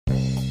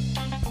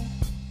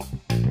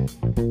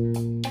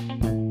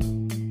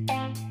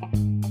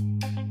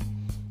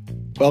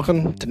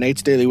Welcome to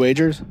Nate's Daily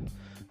Wagers.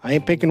 I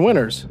ain't picking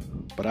winners,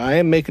 but I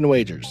am making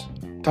wagers.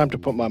 Time to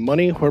put my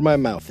money where my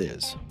mouth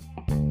is.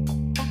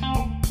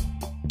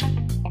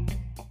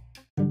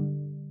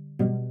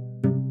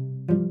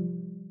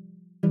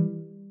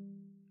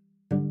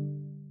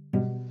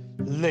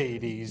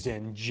 Ladies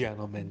and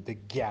gentlemen, the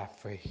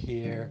Gaffer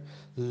here,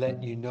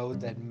 letting you know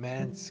that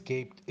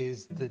Manscaped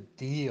is the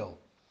deal.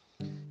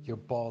 Your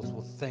balls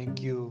will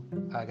thank you.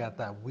 I got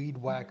that weed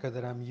whacker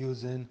that I'm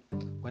using.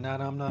 When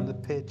I'm on the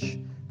pitch,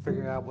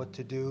 figure out what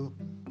to do.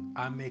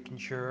 I'm making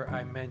sure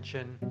I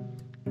mention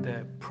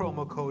the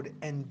promo code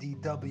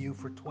NDW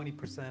for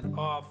 20%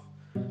 off.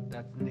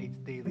 That's Nate's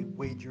Daily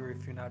Wager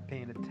if you're not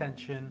paying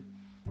attention.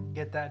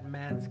 Get that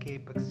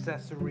Manscaped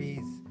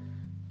accessories.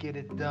 Get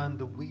it done.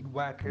 The weed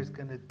whacker is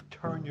going to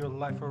turn your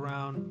life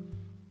around.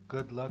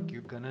 Good luck.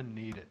 You're going to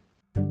need it.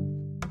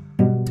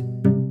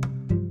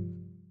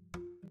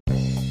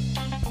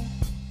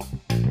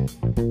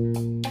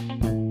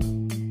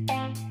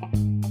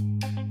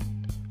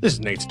 This is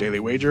Nate's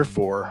Daily Wager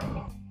for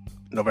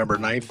November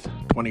 9th,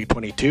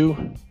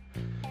 2022.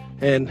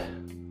 And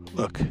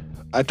look,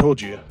 I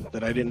told you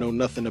that I didn't know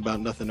nothing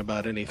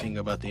about anything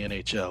about the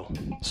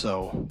NHL.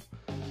 So,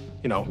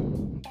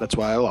 that's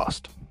why I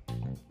lost.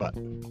 But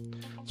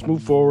let's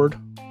move forward.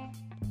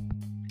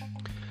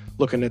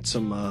 Looking at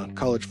some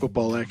college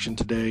football action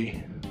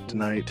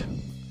tonight.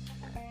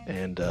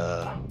 And,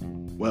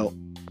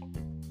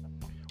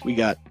 we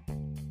got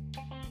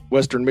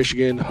Western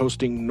Michigan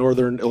hosting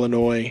Northern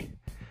Illinois.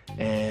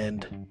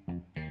 And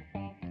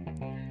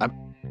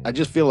I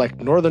just feel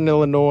like Northern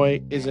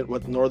Illinois isn't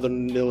what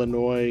Northern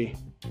Illinois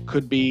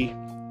could be.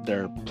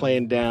 They're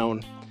playing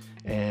down,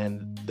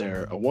 and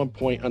they're a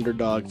 1-point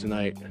underdog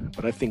tonight.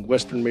 But I think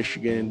Western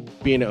Michigan,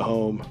 being at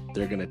home,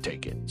 they're going to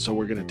take it. So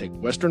we're going to take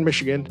Western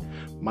Michigan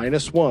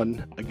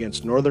 -1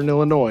 against Northern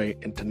Illinois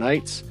in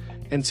tonight's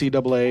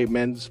NCAA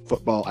men's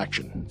football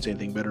action. Is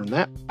anything better than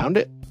that? Pound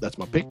it. That's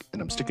my pick,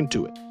 and I'm sticking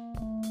to it.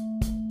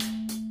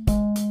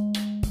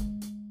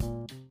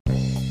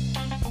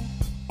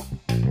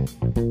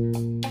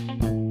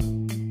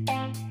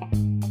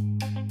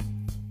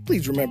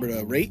 Please remember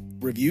to rate,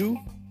 review,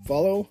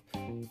 follow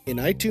in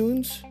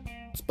iTunes,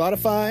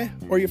 Spotify,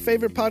 or your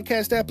favorite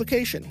podcast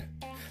application.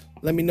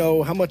 Let me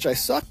know how much I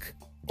suck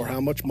or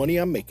how much money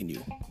I'm making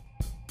you.